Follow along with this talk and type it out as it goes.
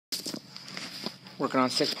Working on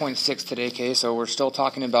 6.6 today, okay, so we're still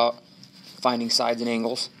talking about finding sides and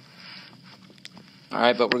angles.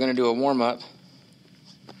 Alright, but we're going to do a warm-up,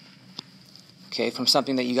 okay, from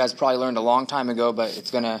something that you guys probably learned a long time ago, but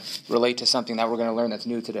it's going to relate to something that we're going to learn that's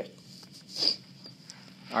new today.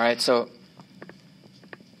 Alright, so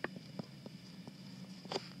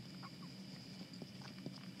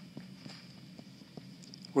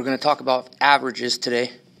we're going to talk about averages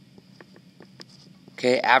today.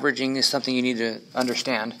 Okay, averaging is something you need to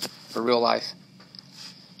understand for real life.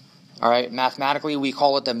 Alright, mathematically we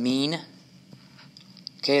call it the mean.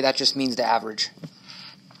 Okay, that just means the average.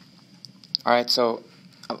 Alright, so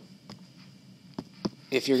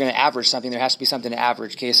if you're going to average something, there has to be something to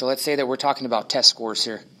average. Okay, so let's say that we're talking about test scores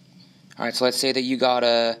here. Alright, so let's say that you got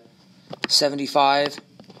a 75,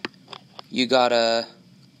 you got a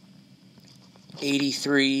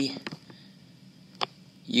 83,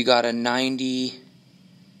 you got a 90,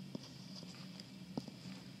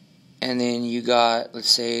 and then you got, let's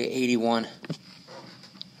say, 81.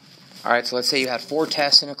 Alright, so let's say you had 4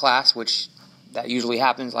 tests in a class, which that usually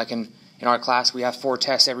happens. Like in our class, we have 4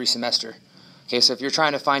 tests every semester. Okay, so if you're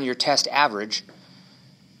trying to find your test average,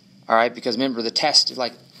 alright, because remember, the tests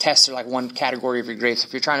are like one category of your grade. So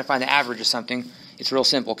if you're trying to find the average of something, it's real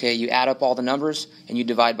simple, okay? You add up all the numbers, and you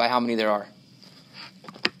divide by how many there are.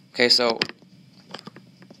 Okay, so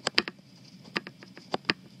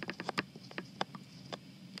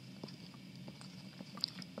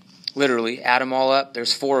literally, add them all up.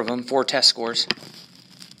 There's 4 of them, 4 test scores.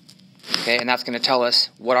 Okay, and that's going to tell us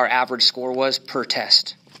what our average score was per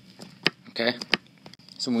test. Okay,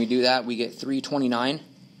 so when we do that, we get 329.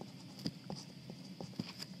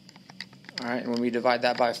 Alright, and when we divide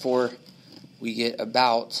that by 4, we get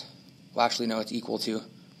about, well actually no, it's equal to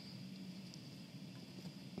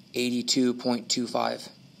 82.25.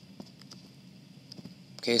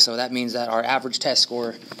 Okay, so that means that our average test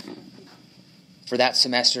score for that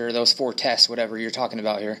semester, those 4 tests, whatever you're talking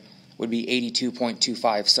about here, would be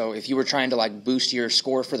 82.25. So if you were trying to boost your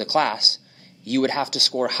score for the class, you would have to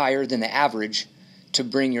score higher than the average to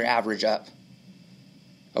bring your average up.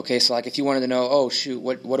 Okay, so if you wanted to know, oh shoot,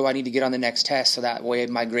 what do I need to get on the next test so that way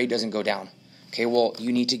my grade doesn't go down? Okay, well,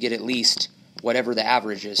 you need to get at least whatever the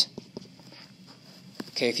average is.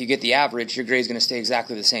 Okay, if you get the average, your grade's going to stay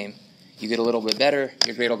exactly the same. You get a little bit better,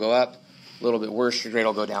 your grade will go up. A little bit worse, your grade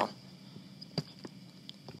will go down.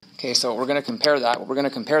 Okay, so we're going to compare that. We're going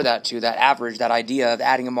to compare that to that average, that idea of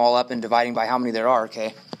adding them all up and dividing by how many there are,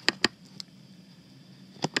 okay?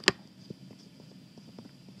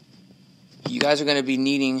 You guys are going to be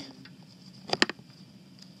needing,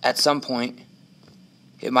 at some point,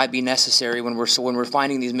 it might be necessary when we're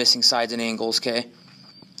finding these missing sides and angles, okay,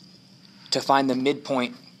 to find the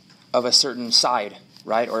midpoint of a certain side,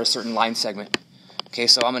 right, or a certain line segment. Okay,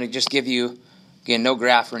 so I'm going to just give you, again, no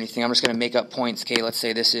graph or anything. I'm just going to make up points. Okay, let's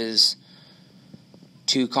say this is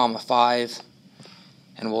 2, 5,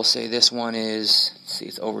 and we'll say this one is, let's see,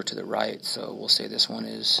 it's over to the right, so we'll say this one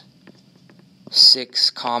is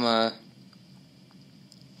 6,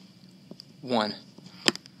 1.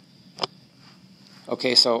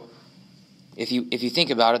 Okay, so if you think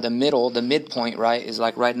about it, the midpoint, right, is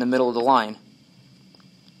right in the middle of the line.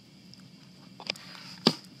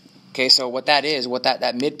 Okay, so what that is,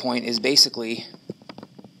 that midpoint is basically,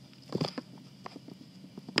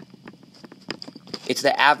 it's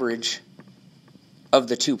the average of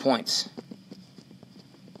the 2 points.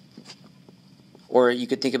 Or you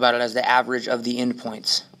could think about it as the average of the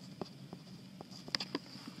endpoints.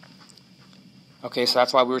 Okay, so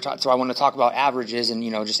that's why so I want to talk about averages and,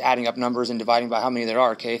 just adding up numbers and dividing by how many there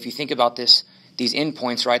are. Okay, if you think about these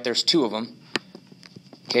endpoints, right, there's 2 of them.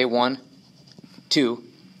 Okay, 1, 2.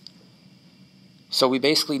 So we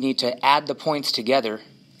basically need to add the points together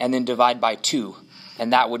and then divide by 2,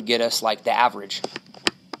 and that would get us the average,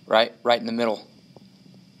 right in the middle.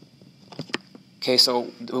 Okay,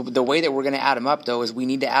 so the way that we're going to add them up, though, is we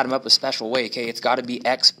need to add them up a special way. Okay, it's got to be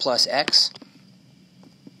x plus x.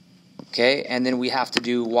 Okay, and then we have to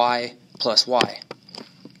do y plus y.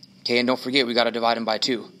 Okay, and don't forget, we got to divide them by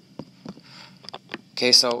 2.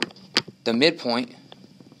 Okay, so the midpoint,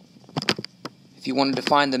 if you wanted to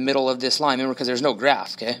find the middle of this line, remember, because there's no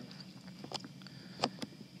graph, okay?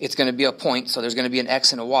 It's going to be a point, so there's going to be an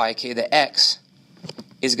x and a y, okay? The x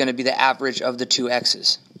is going to be the average of the 2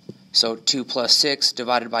 x's. So 2 plus 6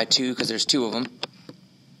 divided by 2, because there's 2 of them.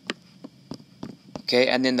 Okay,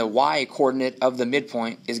 and then the y coordinate of the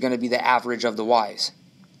midpoint is going to be the average of the y's.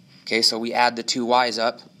 Okay, so we add the 2 y's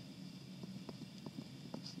up,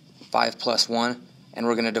 5 plus 1, and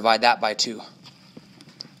we're going to divide that by 2.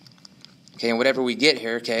 Okay, and whatever we get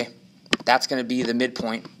here, okay, that's going to be the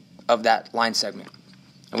midpoint of that line segment.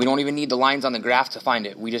 And we don't even need the lines on the graph to find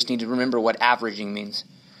it. We just need to remember what averaging means.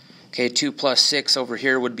 Okay, 2 plus 6 over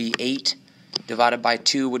here would be 8. Divided by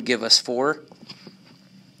 2 would give us 4.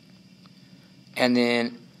 And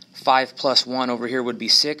then 5 plus 1 over here would be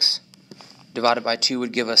 6. Divided by 2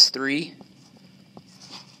 would give us 3.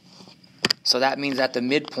 So that means that the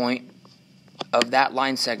midpoint of that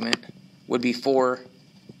line segment would be 4,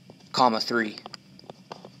 3.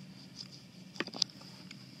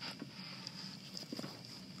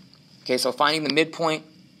 Okay, so finding the midpoint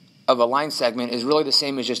of a line segment is really the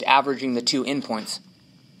same as just averaging the two endpoints.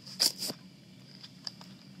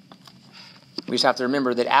 We just have to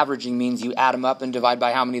remember that averaging means you add them up and divide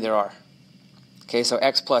by how many there are. Okay, so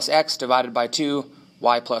x plus x divided by 2,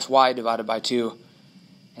 y plus y divided by 2,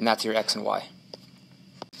 and that's your x and y.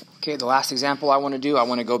 Okay, the last example I want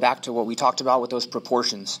to go back to what we talked about with those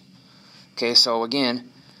proportions. Okay, so again,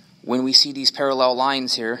 when we see these parallel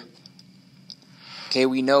lines here, okay,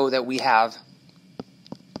 we know that we have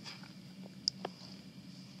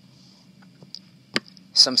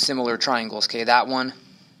some similar triangles. Okay, that one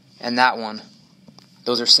and that one,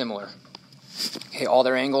 those are similar. Okay, all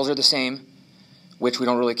their angles are the same, which we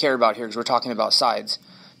don't really care about here because we're talking about sides.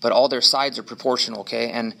 But all their sides are proportional,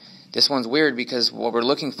 okay? And this one's weird because what we're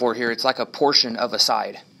looking for here, it's like a portion of a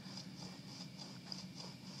side.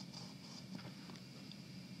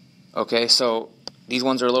 Okay, so these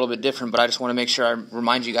ones are a little bit different, but I just want to make sure I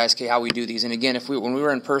remind you guys, okay, how we do these. And again, when we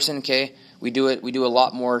were in person, okay, we do a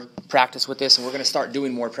lot more practice with this, and we're going to start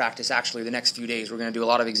doing more practice actually the next few days. We're going to do a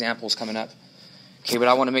lot of examples coming up. Okay, but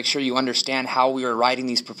I want to make sure you understand how we are writing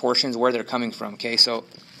these proportions, where they're coming from. Okay, so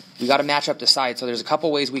we got to match up the sides. So there's a couple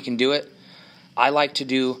ways we can do it. I like to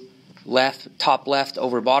do top left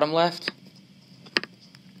over bottom left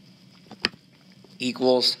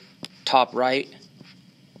equals top right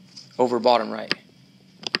over bottom right.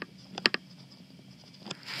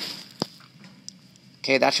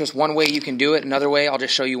 Okay, that's just one way you can do it. Another way, I'll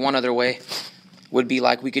just show you one other way, would be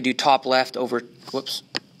like we could do top left over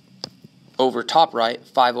top right,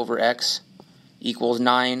 5 over x equals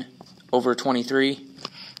 9 over 23.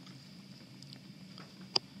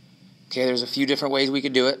 Okay, there's a few different ways we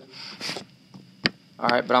could do it.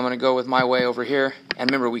 Alright, but I'm going to go with my way over here. And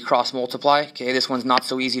remember, we cross multiply. Okay, this one's not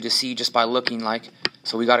so easy to see just by looking like.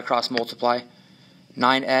 So we got to cross multiply.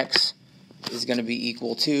 9x is going to be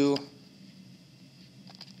equal to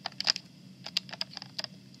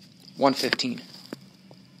 115.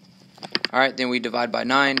 Alright, then we divide by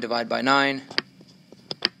 9, divide by 9.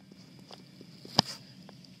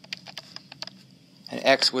 And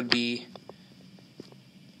x would be,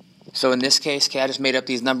 so in this case, okay, I just made up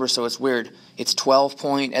these numbers so it's weird. It's 12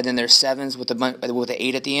 point, and then there's 7s with the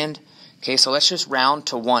 8 at the end. Okay, so let's just round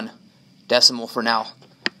to 1 decimal for now.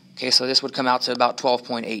 Okay, so this would come out to about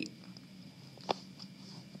 12.8.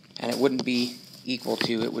 And it wouldn't be equal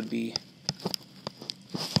to, it would be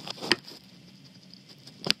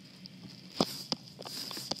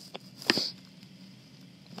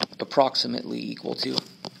approximately equal to.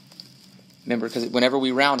 Remember, because whenever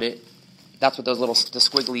we round it, that's what the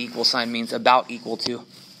squiggly equal sign means, about equal to.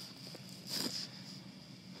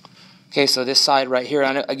 Okay, so this side right here,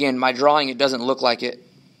 again, my drawing, it doesn't look like it.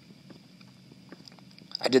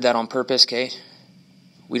 I did that on purpose, okay?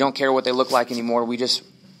 We don't care what they look like anymore. We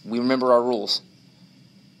remember our rules.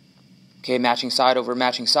 Okay, matching side over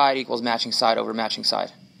matching side equals matching side over matching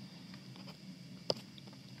side.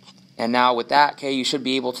 And now with that, okay, you should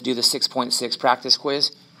be able to do the 6.6 practice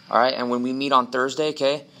quiz. All right, and when we meet on Thursday,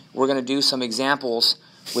 okay, we're going to do some examples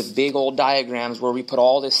with big old diagrams where we put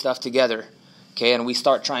all this stuff together, okay, and we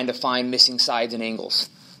start trying to find missing sides and angles.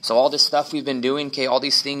 So all this stuff we've been doing, okay, all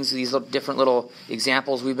these things, these different little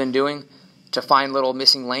examples we've been doing to find little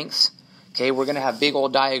missing lengths, okay, we're going to have big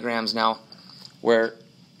old diagrams now where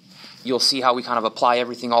you'll see how we kind of apply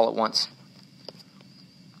everything all at once.